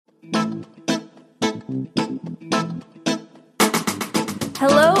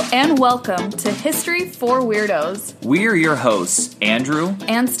Hello and welcome to History for Weirdos. We're your hosts, Andrew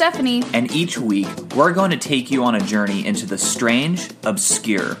and Stephanie, and each week we're going to take you on a journey into the strange,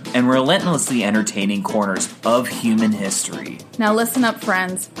 obscure, and relentlessly entertaining corners of human history. Now listen up,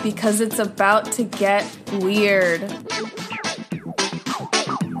 friends, because it's about to get weird.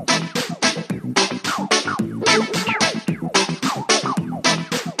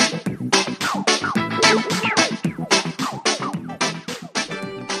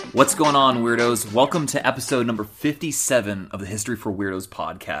 What's going on, weirdos? Welcome to episode number 57 of the History for Weirdos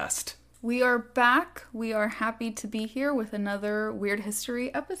podcast. We are back. We are happy to be here with another Weird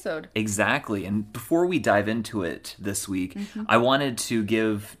History episode. Exactly. And before we dive into it this week, I wanted to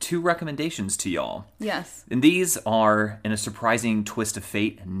give two recommendations to y'all. Yes. And these are, in a surprising twist of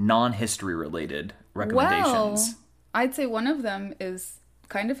fate, non-history related recommendations. Well, I'd say one of them is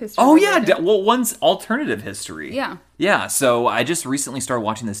kind of history related. Yeah. Well, one's alternative history. Yeah. Yeah. So I just recently started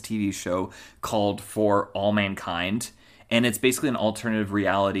watching this TV show called For All Mankind. And it's basically an alternative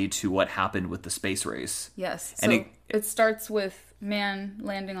reality to what happened with the space race. Yes. And so it starts with man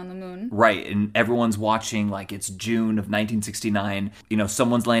landing on the moon. Right. And everyone's watching, like, it's June of 1969. You know,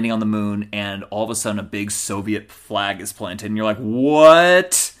 someone's landing on the moon, and all of a sudden a big Soviet flag is planted. And you're like,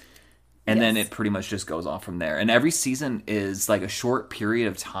 what? And then it pretty much just goes off from there. And every season is like a short period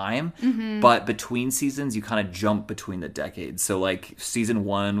of time. But between seasons, you kind of jump between the decades. So like season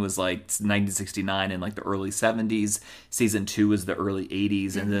 1 was like 1969 and like the early 70s. Season 2 was the early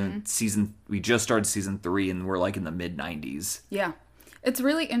 80s. And then we just started season 3 and we're like in the mid 90s. Yeah. It's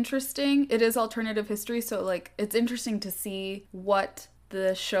really interesting. It is alternative history. So like it's interesting to see what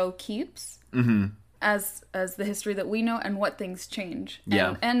the show keeps. As the history that we know and what things change.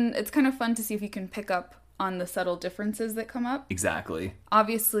 And it's kind of fun to see if you can pick up on the subtle differences that come up. Exactly.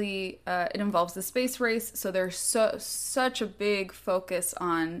 Obviously, it involves the space race, so there's such a big focus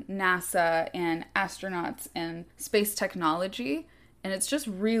on NASA and astronauts and space technology, and it's just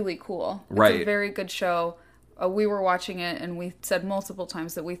really cool. Right. It's a very good show. We were watching it, and we said multiple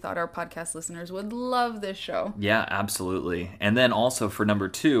times that we thought our podcast listeners would love this show. Yeah, absolutely. And then also for number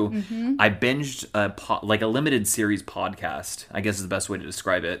 2, I binged a limited series podcast, I guess is the best way to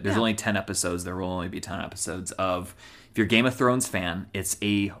describe it. There's only 10 episodes. There will only be 10 episodes of, if you're a Game of Thrones fan, it's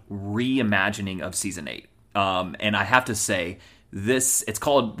a reimagining of Season 8. And I have to say, it's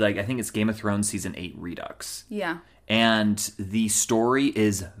called, like, I think it's Game of Thrones Season 8 Redux. Yeah. And the story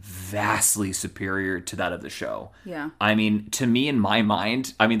is vastly superior to that of the show. Yeah. I mean, to me, in my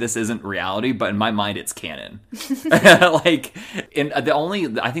mind, I mean, this isn't reality, but in my mind, it's canon. I think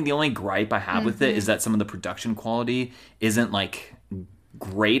the only gripe I have with it is that some of the production quality isn't, like,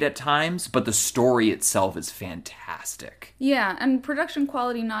 great at times, but the story itself is fantastic. Yeah, and production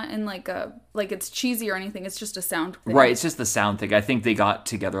quality not in like it's cheesy or anything, it's just a sound thing. Right, it's just the sound thing. I think they got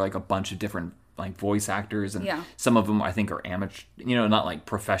together like a bunch of different like voice actors, and some of them I think are amateur, not like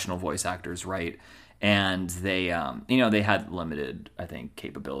professional voice actors, right? And they they had limited, I think,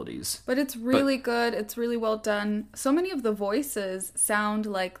 capabilities. But it's really good. It's really well done. So many of the voices sound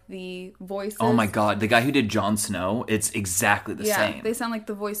like the voices. Oh my god, the guy who did Jon Snow, it's exactly the same. Yeah, they sound like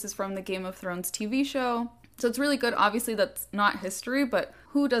the voices from the Game of Thrones TV show. So it's really good. Obviously, that's not history, but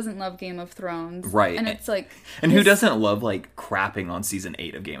who doesn't love Game of Thrones? Right. And it's like... And who doesn't love, like, crapping on Season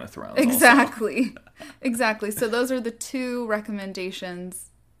 8 of Game of Thrones? Exactly. Exactly. So those are the two recommendations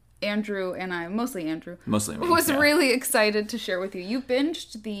Andrew and I, mostly Andrew, was really excited to share with you. You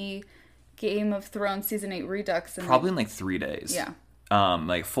binged the Game of Thrones Season 8 Redux. Probably in, like, 3 days. Yeah.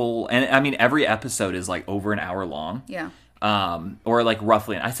 Like, full... And, I mean, every episode is, like, over an hour long. Yeah. Or like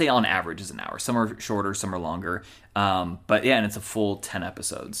roughly, I say on average is an hour. Some are shorter, some are longer. But yeah, and it's a full 10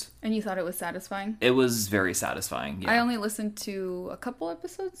 episodes. And you thought it was satisfying? It was very satisfying. Yeah. I only listened to a couple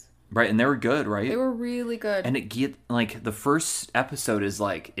episodes. Right, and they were good, right? They were really good. And the first episode is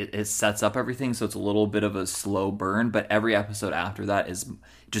like, it sets up everything, so it's a little bit of a slow burn, but every episode after that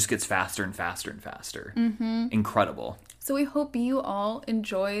just gets faster and faster and faster. Incredible. So we hope you all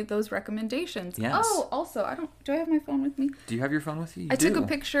enjoy those recommendations. Yes. Oh, also, do I have my phone with me? Do you have your phone with you? I took a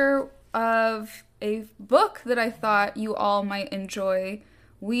picture of a book that I thought you all might enjoy.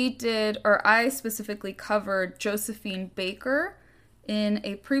 I specifically covered Josephine Baker in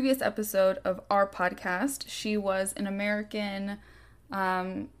a previous episode of our podcast. She was an American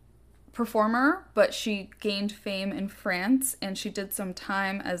performer, but she gained fame in France, and she did some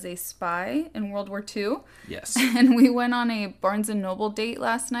time as a spy in World War II. Yes. And we went on a Barnes & Noble date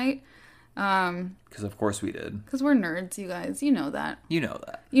last night. Because of course we did. Because we're nerds, you guys. You know that. You know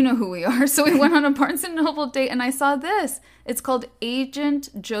that. You know who we are. So we went on a Barnes & Noble date, and I saw this. It's called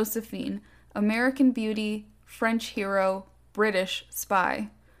Agent Josephine, American Beauty, French Hero, British Spy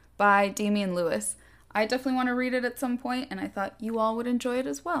by Damian Lewis. I definitely want to read it at some point, and I thought you all would enjoy it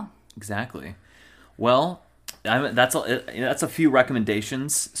as well. Exactly. Well, that's a few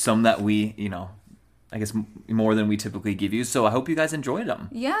recommendations, some that we, I guess more than we typically give you. So I hope you guys enjoyed them.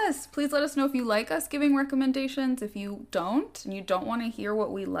 Yes. Please let us know if you like us giving recommendations. If you don't, and you don't want to hear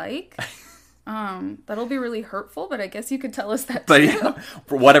what we like, that'll be really hurtful, but I guess you could tell us that too. But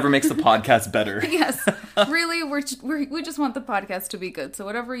for whatever makes the podcast better. Yes. Really, we just want the podcast to be good. So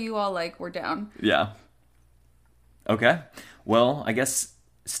whatever you all like, we're down. Yeah. Okay. Well, I guess,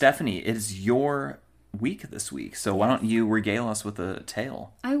 Stephanie, it is your week this week. So why don't you regale us with a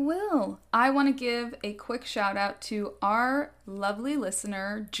tale? I will. I want to give a quick shout out to our lovely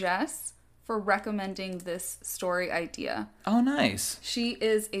listener, Jess, for recommending this story idea. Oh, nice. She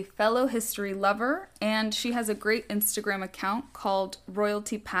is a fellow history lover, and she has a great Instagram account called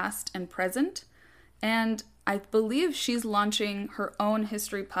Royalty Past and Present. And I believe she's launching her own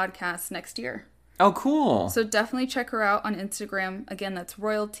history podcast next year. Oh, cool. So definitely check her out on Instagram. Again, that's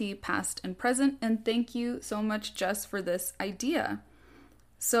Royalty Past and Present. And thank you so much, Jess, for this idea.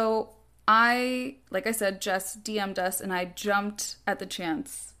 So like I said, Jess DM'd us and I jumped at the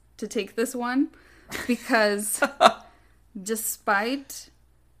chance to take this one because I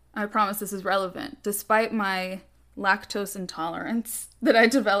promise this is relevant, despite my lactose intolerance that I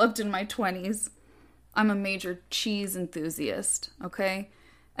developed in my 20s, I'm a major cheese enthusiast, okay?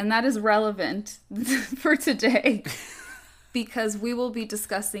 And that is relevant for today because we will be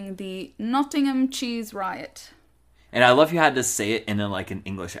discussing the Nottingham cheese riot. And I love you had to say it in an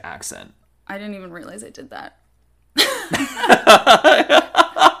English accent. I didn't even realize I did that. I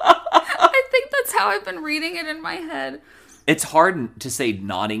think that's how I've been reading it in my head. It's hard to say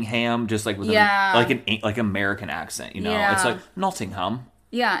Nottingham just with an American accent, Yeah. It's like Nottingham.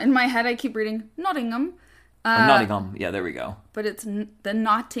 Yeah, in my head I keep reading Nottingham. Nottingham. Yeah, there we go. But it's the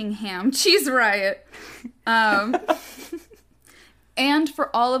Nottingham cheese riot. And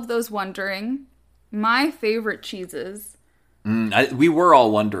for all of those wondering, my favorite cheeses... we were all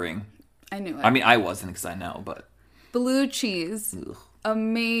wondering. I knew it. I mean, I wasn't because I know, but... Blue cheese. Ugh.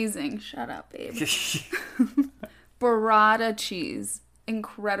 Amazing. Shut up, babe. Burrata cheese.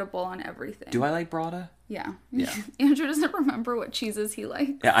 Incredible on everything. Do I like burrata? Yeah. Yeah. Andrew doesn't remember what cheeses he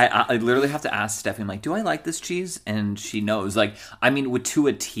likes. Yeah, I literally have to ask Stephanie, do I like this cheese? And she knows. To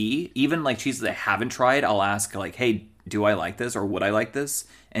a T, even cheeses I haven't tried, I'll ask, hey, do I like this or would I like this?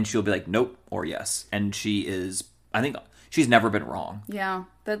 And she'll be like, nope or yes. And I think she's never been wrong. Yeah,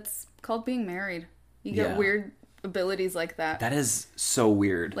 that's called being married. You get weird abilities like that. That is so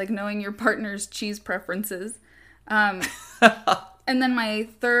weird. Like knowing your partner's cheese preferences. And then my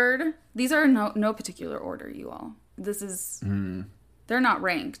third, these are no particular order, you all. This is, they're not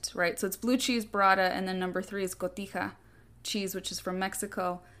ranked, right? So it's blue cheese, burrata, and then number 3 is cotija cheese, which is from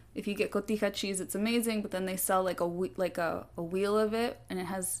Mexico. If you get cotija cheese, it's amazing, but then they sell a wheel of it, and it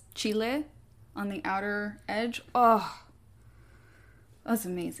has chile on the outer edge. Oh, that's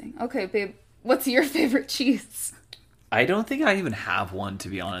amazing. Okay, babe, what's your favorite cheese? I don't think I even have one, to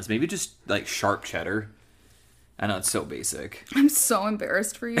be honest. Maybe just sharp cheddar. I know it's so basic. I'm so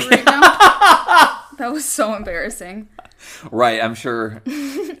embarrassed for you right now. That was so embarrassing. Right, I'm sure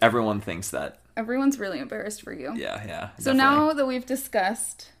everyone thinks that. Everyone's really embarrassed for you. Yeah. So definitely. Now that we've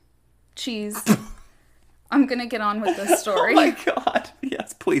discussed cheese, I'm going to get on with this story. Oh my god.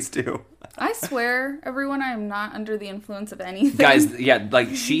 Yes, please do. I swear, everyone, I am not under the influence of anything. Guys,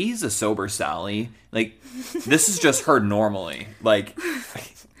 yeah, she's a sober Sally. This is just her normally.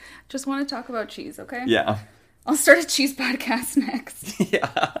 Just want to talk about cheese, okay? Yeah. I'll start a cheese podcast next.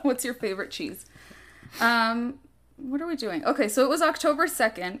 Yeah. What's your favorite cheese? What are we doing? Okay, so it was October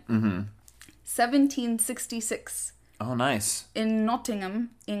 2nd, 1766. Oh, nice. In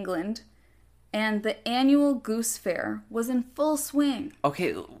Nottingham, England. And the annual Goose Fair was in full swing.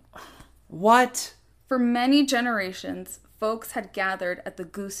 Okay, what? For many generations, folks had gathered at the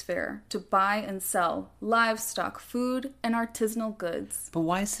Goose Fair to buy and sell livestock, food, and artisanal goods. But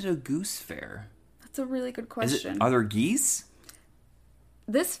why is it a goose fair? That's a really good question. Are there geese?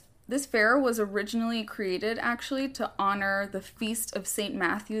 This fair was originally created, actually, to honor the feast of St.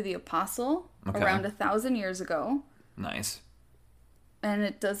 Matthew the Apostle around 1,000 years ago. Nice. And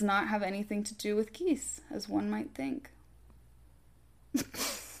it does not have anything to do with geese, as one might think.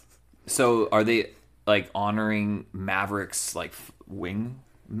 So are they honoring Maverick's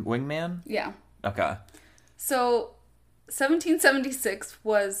wingman? Yeah. Okay. So 1776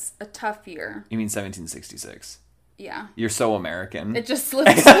 was a tough year. You mean 1766? Yeah. You're so American. It just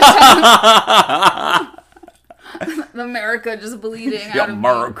slipped to the tongue. America just bleeding out of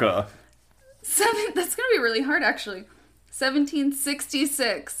America. That's going to be really hard, actually.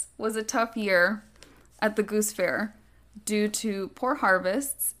 1766 was a tough year at the Goose Fair due to poor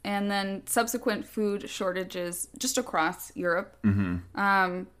harvests and then subsequent food shortages just across Europe.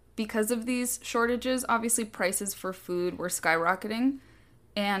 Because of these shortages, obviously prices for food were skyrocketing.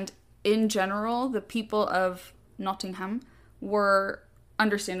 And in general, the people of Nottingham were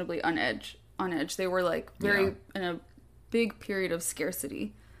understandably on edge. They were like in a big period of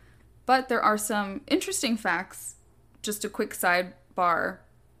scarcity. But there are some interesting facts, just a quick sidebar,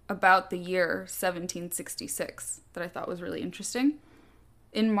 about the year 1766 that I thought was really interesting.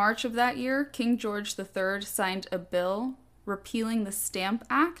 In March of that year, King George III signed a bill repealing the Stamp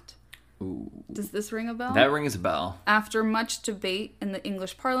Act. Ooh. Does this ring a bell? That rings a bell. After much debate in the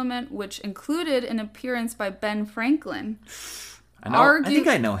English Parliament, which included an appearance by Ben Franklin. I think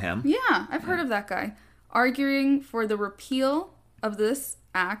I know him. Yeah, I've heard of that guy. Arguing for the repeal of this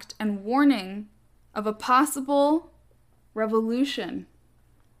act and warning of a possible revolution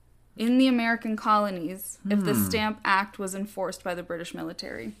in the American colonies if the Stamp Act was enforced by the British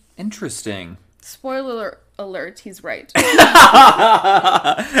military. Interesting. Spoiler alert, he's right.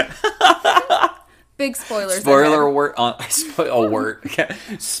 Big spoilers. Spoiler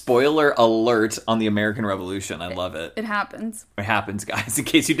alert on the American Revolution. I love it. It happens. It happens, guys, in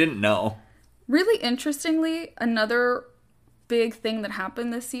case you didn't know. Really interestingly, another big thing that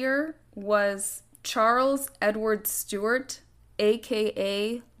happened this year was Charles Edward Stuart,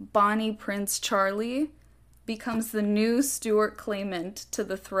 a.k.a. Bonnie Prince Charlie, becomes the new Stuart claimant to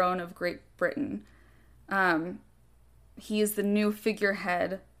the throne of Great Britain. He is the new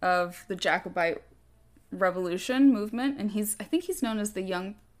figurehead of the Jacobite Revolution movement, and I think he's known as the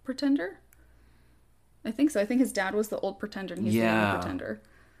Young Pretender. I think so. I think his dad was the Old Pretender, and he's the Young Pretender.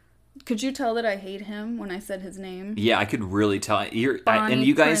 Could you tell that I hate him when I said his name? Yeah, I could really tell. And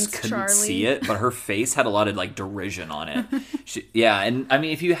you guys couldn't see it, but her face had a lot of like derision on it. And I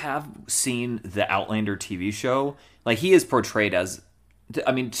mean, if you have seen the Outlander TV show, like he is portrayed as,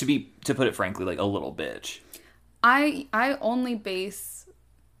 I mean, to put it frankly, like a little bitch. I only base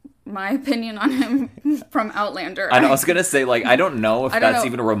my opinion on him from Outlander. I was gonna say, like, I don't know if that's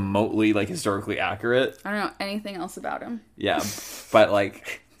even remotely like historically accurate. I don't know anything else about him. Yeah, but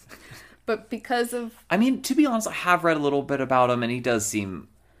like. But because of... I mean, to be honest, I have read a little bit about him, and he does seem...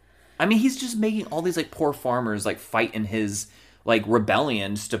 I mean, he's just making all these, like, poor farmers, like, fight in his, like,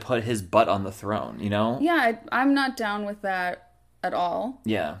 rebellions to put his butt on the throne, you know? Yeah, I'm not down with that at all.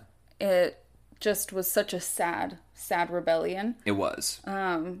 Yeah. It just was such a sad rebellion. It was.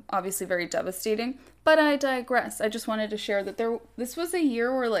 Obviously very devastating. But I digress. I just wanted to share that this was a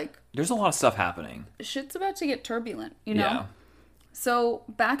year where, like... There's a lot of stuff happening. Shit's about to get turbulent, you know? Yeah. So,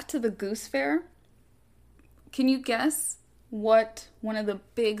 back to the Goose Fair. Can you guess what one of the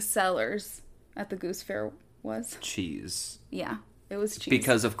big sellers at the Goose Fair was? Cheese. Yeah, it was cheese.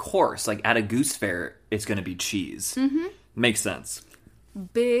 Because, of course, like, at a Goose Fair, it's going to be cheese. Mm-hmm. Makes sense.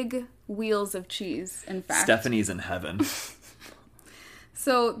 Big wheels of cheese, in fact. Stephanie's in heaven.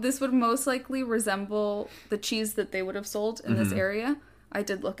 So, this would most likely resemble the cheese that they would have sold in this area. I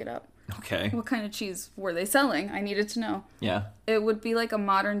did look it up. Okay. What kind of cheese were they selling? I needed to know. Yeah. It would be like a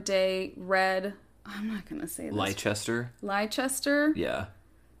modern day red... I'm not going to say this. Leicester? Yeah.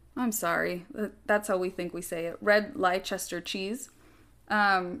 I'm sorry. That's how we think we say it. Red Leicester cheese.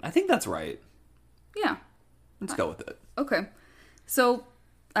 I think that's right. Yeah. Let's go with it. Okay. So,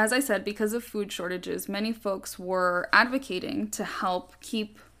 as I said, because of food shortages, many folks were advocating to help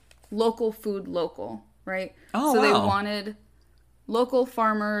keep local food local, right? Oh, so wow. they wanted local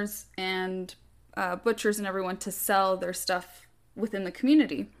farmers and butchers and everyone to sell their stuff within the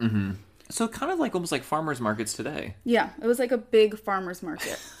community. Mm-hmm. So kind of like almost like farmers markets today. Yeah, it was like a big farmers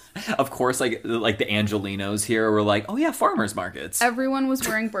market. Of course, like the Angelinos here were like, oh yeah, farmers markets. Everyone was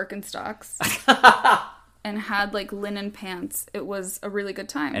wearing Birkenstocks and had like linen pants. It was a really good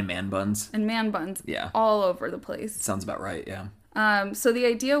time. And man buns. Yeah. All over the place. Sounds about right, yeah. So the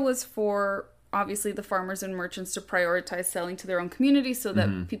idea was for... obviously the farmers and merchants to prioritize selling to their own community so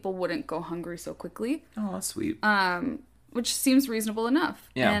that people wouldn't go hungry so quickly. Oh, that's sweet. Which seems reasonable enough.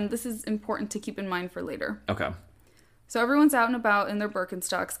 Yeah. And this is important to keep in mind for later. Okay. So everyone's out and about in their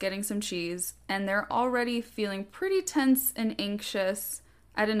Birkenstocks getting some cheese, and they're already feeling pretty tense and anxious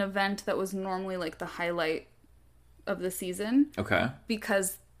at an event that was normally like the highlight of the season. Okay.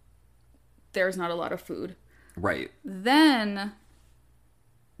 Because there's not a lot of food. Right. Then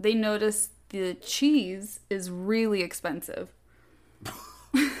they notice the cheese is really expensive.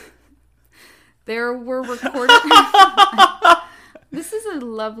 There were recorded... This is a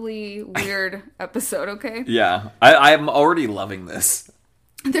lovely, weird episode, okay? Yeah. I'm already loving this.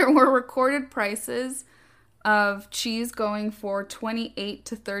 There were recorded prices of cheese going for 28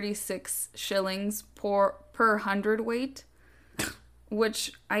 to 36 shillings per hundredweight,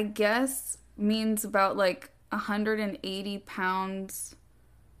 which I guess means about like 180 pounds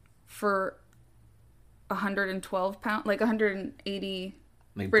for 112 pounds, like 180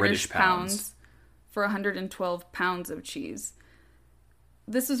 like British pounds for 112 pounds of cheese.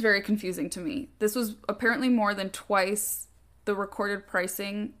 This was very confusing to me. This was apparently more than twice the recorded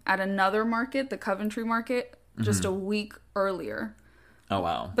pricing at another market, the Coventry market, just a week earlier. Oh,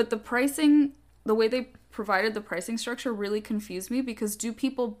 wow. But the pricing, the way they provided the pricing structure really confused me, because do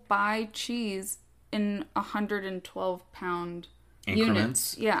people buy cheese in 112 pound increments?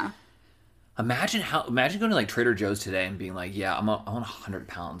 Units? Yeah. Imagine going to like Trader Joe's today and being like, yeah, I want 100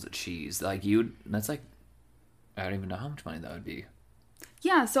 pounds of cheese. Like that's like, I don't even know how much money that would be.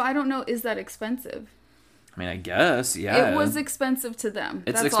 Yeah, so I don't know, is that expensive? I mean, I guess, yeah. It was expensive to them.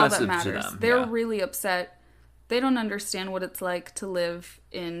 It's That's expensive all that matters. to them, They're yeah. really upset. They don't understand what it's like to live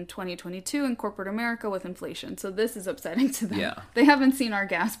in 2022 in corporate America with inflation. So this is upsetting to them. Yeah. They haven't seen our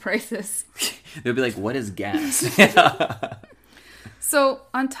gas prices. They'll be like, what is gas? So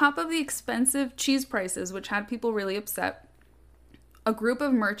on top of the expensive cheese prices, which had people really upset, a group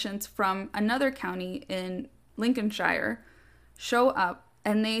of merchants from another county in Lincolnshire show up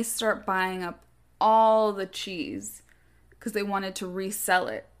and they start buying up all the cheese because they wanted to resell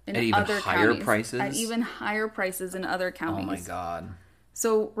it in other counties. At even higher prices in other counties. Oh my God.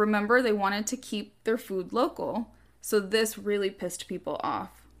 So remember, they wanted to keep their food local. So this really pissed people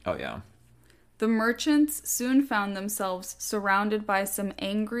off. Oh yeah. The merchants soon found themselves surrounded by some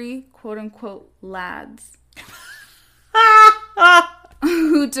angry, quote-unquote, lads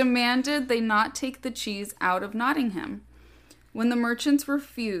who demanded they not take the cheese out of Nottingham. When the merchants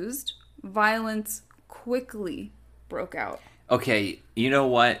refused, violence quickly broke out. Okay, you know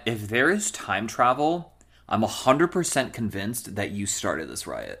what? If there is time travel, I'm 100% convinced that you started this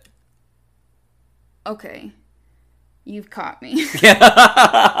riot. Okay. You've caught me.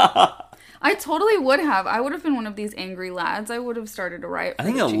 I totally would have. I would have been one of these angry lads. I would have started a riot for I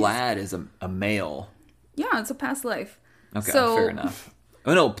think the a cheese. lad is a male. Yeah, it's a past life. Okay, so, fair enough.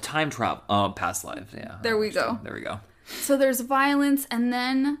 Oh no, time travel. Oh, past life. Yeah. There we go. There we go. So there's violence, and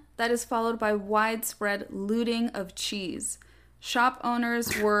then that is followed by widespread looting of cheese. Shop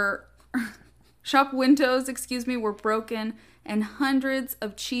windows, were broken, and hundreds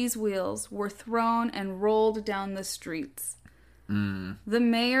of cheese wheels were thrown and rolled down the streets. The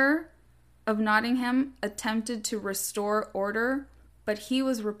mayor of Nottingham attempted to restore order, but he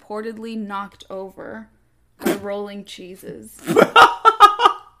was reportedly knocked over by rolling cheeses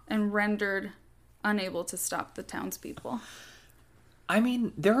and rendered unable to stop the townspeople. I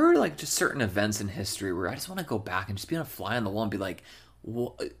mean, there are like just certain events in history where I just want to go back and just be on a fly on the wall and be like,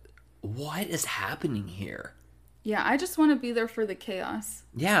 what is happening here? Yeah, I just want to be there for the chaos.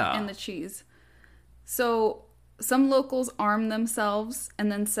 Yeah. And the cheese. So some locals armed themselves and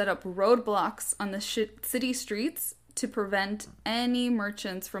then set up roadblocks on the city streets to prevent any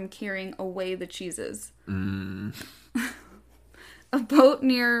merchants from carrying away the cheeses. A boat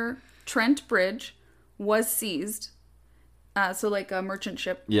near Trent Bridge was seized. So like a merchant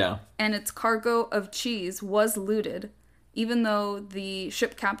ship. Yeah. And its cargo of cheese was looted, even though the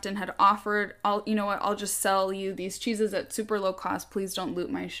ship captain had offered, I'll just sell you these cheeses at super low cost. Please don't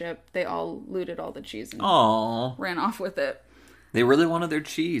loot my ship. They all looted all the cheese and ran off with it. They really wanted their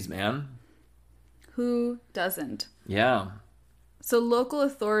cheese, man. Who doesn't? Yeah. So local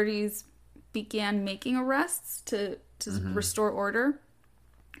authorities began making arrests to restore order.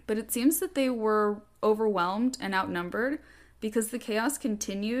 But it seems that they were overwhelmed and outnumbered because the chaos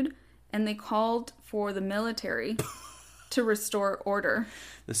continued, and they called for the military to restore order.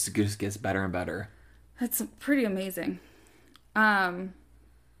 This just gets better and better. That's pretty amazing.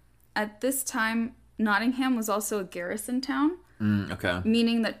 At this time, Nottingham was also a garrison town. Okay.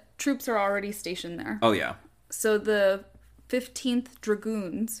 Meaning that troops are already stationed there. Oh, yeah. So the 15th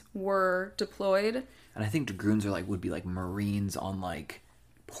Dragoons were deployed. And I think Dragoons would be like Marines on like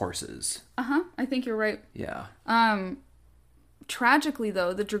horses. I think you're right. Yeah. Tragically,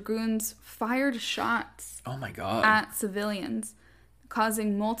 though, the Dragoons fired shots. Oh my God. At civilians,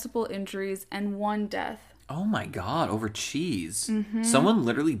 causing multiple injuries and one death. Oh my God, over cheese. Mm-hmm. Someone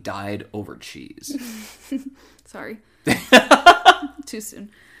literally died over cheese. Sorry. Too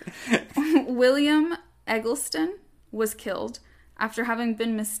soon. William Eggleston was killed after having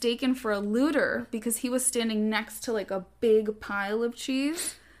been mistaken for a looter because he was standing next to like a big pile of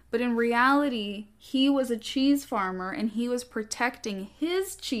cheese. But in reality, he was a cheese farmer and he was protecting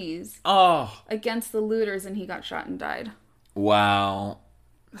his cheese against the looters, and he got shot and died. Wow.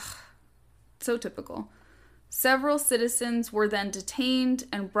 So typical. Several citizens were then detained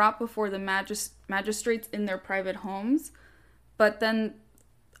and brought before the magistrates in their private homes. But then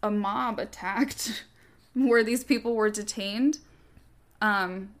a mob attacked where these people were detained.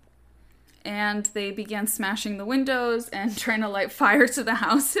 And they began smashing the windows and trying to light fire to the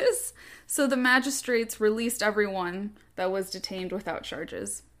houses. So the magistrates released everyone that was detained without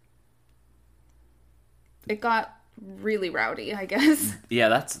charges. It got really rowdy, I guess. Yeah,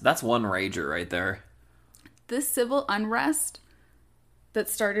 that's one rager right there. This civil unrest that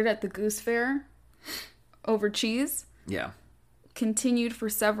started at the Goose Fair over cheese continued for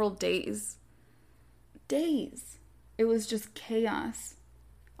several days. It was just chaos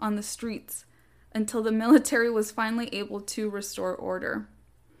on the streets until the military was finally able to restore order.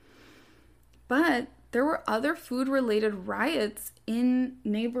 But there were other food-related riots in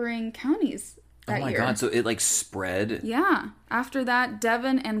neighboring counties that year. Oh my God, so it spread? Yeah. After that,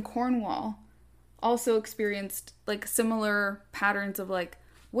 Devon and Cornwall also experienced similar patterns of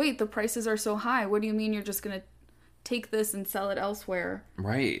wait, the prices are so high. What do you mean you're just going to take this and sell it elsewhere?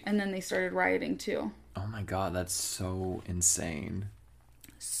 Right. And then they started rioting too. Oh my God, that's so insane.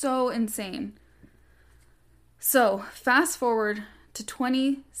 So insane. So, fast forward to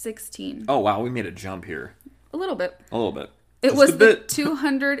 2016. Oh wow, we made a jump here. A little bit. It was the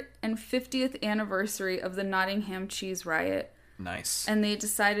 250th anniversary of the Nottingham cheese riot. Nice. And they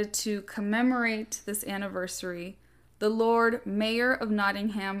decided to commemorate this anniversary. The Lord Mayor of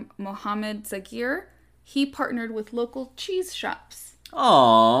Nottingham, Mohammed Zagir, he partnered with local cheese shops.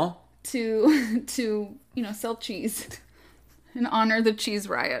 Aww. To sell cheese and honor the cheese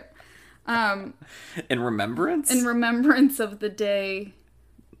riot. In remembrance? In remembrance of the day,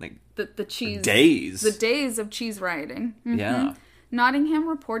 the cheese... Days. The days of cheese rioting. Mm-hmm. Yeah. Nottingham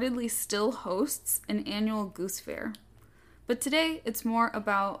reportedly still hosts an annual Goose Fair. But today, it's more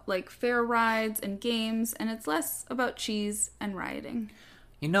about, fair rides and games, and it's less about cheese and rioting.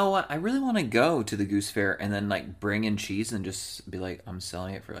 You know what? I really want to go to the Goose Fair and then, bring in cheese and just be I'm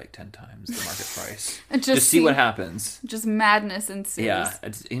selling it for, 10 times the market price. And just see what happens. Just madness ensues. Yeah.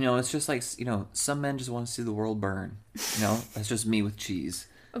 It's just some men just want to see the world burn. That's just me with cheese.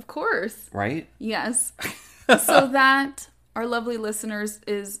 Of course. Right? Yes. So that, our lovely listeners,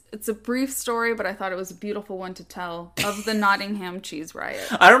 it's a brief story, but I thought it was a beautiful one to tell of the Nottingham cheese riot.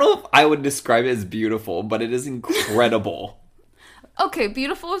 I don't know if I would describe it as beautiful, but it is incredible. Okay,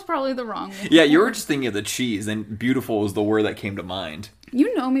 beautiful is probably the wrong one. Yeah, you were just thinking of the cheese, and beautiful was the word that came to mind.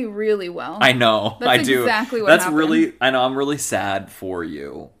 You know me really well. I know. That's I do. Exactly what happened. I know, I'm really sad for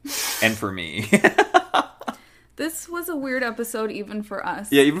you. And for me. This was a weird episode even for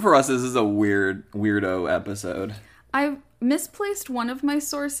us. Yeah, even for us, this is a weirdo episode. I misplaced one of my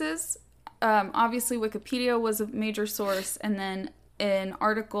sources. Obviously, Wikipedia was a major source, and then an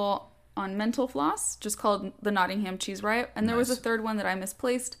article on Mental Floss, just called The Nottingham Cheese Riot. And there was a third one that I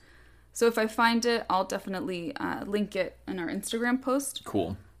misplaced. So if I find it, I'll definitely link it in our Instagram post.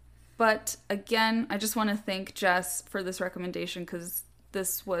 Cool. But again, I just want to thank Jess for this recommendation, because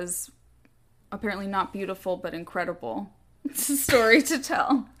this was apparently not beautiful, but incredible. It's a story to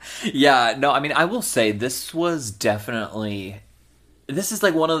tell. Yeah, no, I mean, I will say this was definitely... This is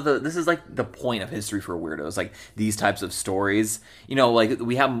the point of history for weirdos, these types of stories.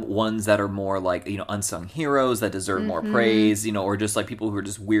 We have ones that are more unsung heroes that deserve more praise, or just people who are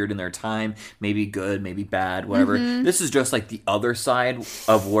just weird in their time, maybe good, maybe bad, whatever. Mm-hmm. This is just the other side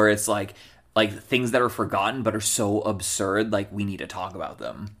of where it's things that are forgotten but are so absurd, we need to talk about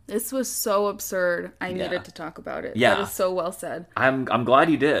them. This was so absurd. I needed to talk about it. Yeah. That is so well said. I'm glad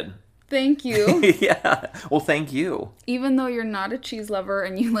you did. Thank you. Yeah. Well, thank you. Even though you're not a cheese lover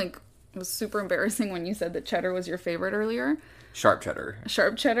and you it was super embarrassing when you said that cheddar was your favorite earlier. Sharp cheddar.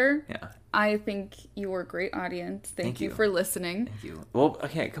 Sharp cheddar? Yeah. I think you were a great audience. Thank you for listening. Thank you. Well,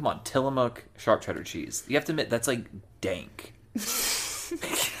 okay, come on. Tillamook sharp cheddar cheese. You have to admit, that's dank.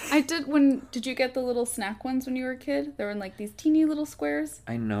 Did you get the little snack ones when you were a kid? They were in these teeny little squares.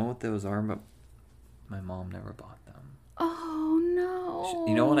 I know what those are, but my mom never bought them. Oh, no.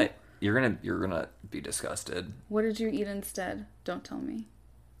 You know what You're gonna be disgusted. What did you eat instead? Don't tell me.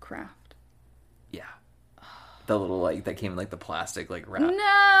 Kraft. Yeah. The little that came in the plastic wrap.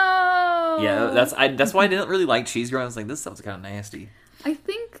 No. Yeah, that's why I didn't really like cheese growing. I was this stuff's kind of nasty. I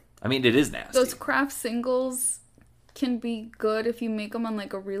mean, it is nasty. Those Kraft singles can be good if you make them on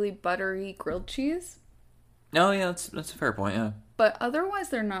a really buttery grilled cheese. No, yeah, that's a fair point. Yeah. But otherwise,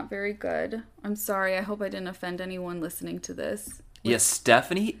 they're not very good. I'm sorry. I hope I didn't offend anyone listening to this. Yeah,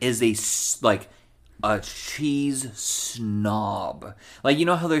 Stephanie is a a cheese snob. Like, you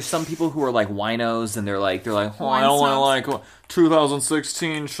know how there's some people who are like winos and they're like, oh, I only like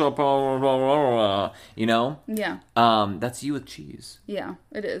 2016 shop, blah, blah, blah, blah, you know? Yeah. That's you with cheese. Yeah,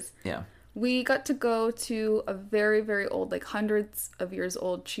 it is. Yeah. We got to go to a very, very old, like hundreds of years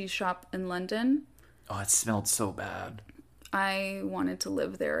old cheese shop in London. Oh, it smelled so bad. I wanted to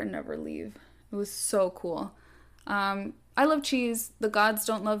live there and never leave. It was so cool. I love cheese. The gods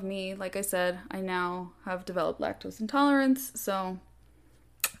don't love me. Like I said, I now have developed lactose intolerance, so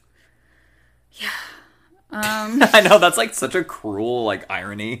yeah. I know, that's like such a cruel like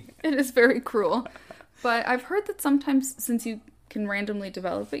irony. It is very cruel. But I've heard that sometimes, since you can randomly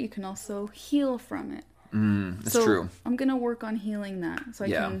develop it, you can also heal from it. That's true. I'm going to work on healing that so I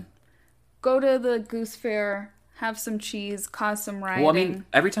can go to the Goose Fair, have some cheese, cause some rioting. Well, I mean,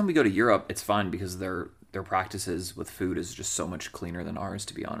 every time we go to Europe, it's fun because their practices with food is just so much cleaner than ours,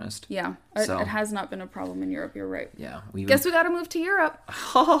 to be honest. Yeah, so, it has not been a problem in Europe. You're right. Yeah. Guess we got to move to Europe.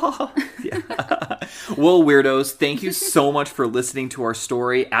 Yeah. Well, weirdos, thank you so much for listening to our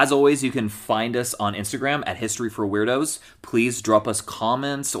story. As always, you can find us on Instagram at History for Weirdos. Please drop us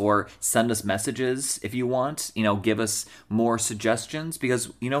comments or send us messages if you want. You know, give us more suggestions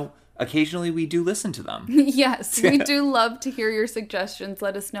because, you know, occasionally we do listen to them. Yes, we do love to hear your suggestions.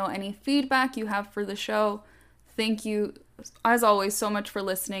 Let us know any feedback you have for the show. Thank you, as always, so much for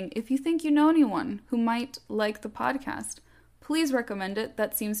listening. If you think you know anyone who might like the podcast, please recommend it.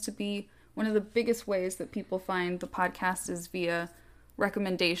 That seems to be one of the biggest ways that people find the podcast is via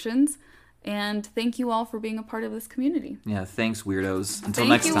recommendations. And thank you all for being a part of this community. Yeah, thanks, weirdos. Until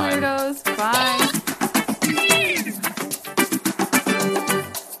next time. Thank you, weirdos. Bye.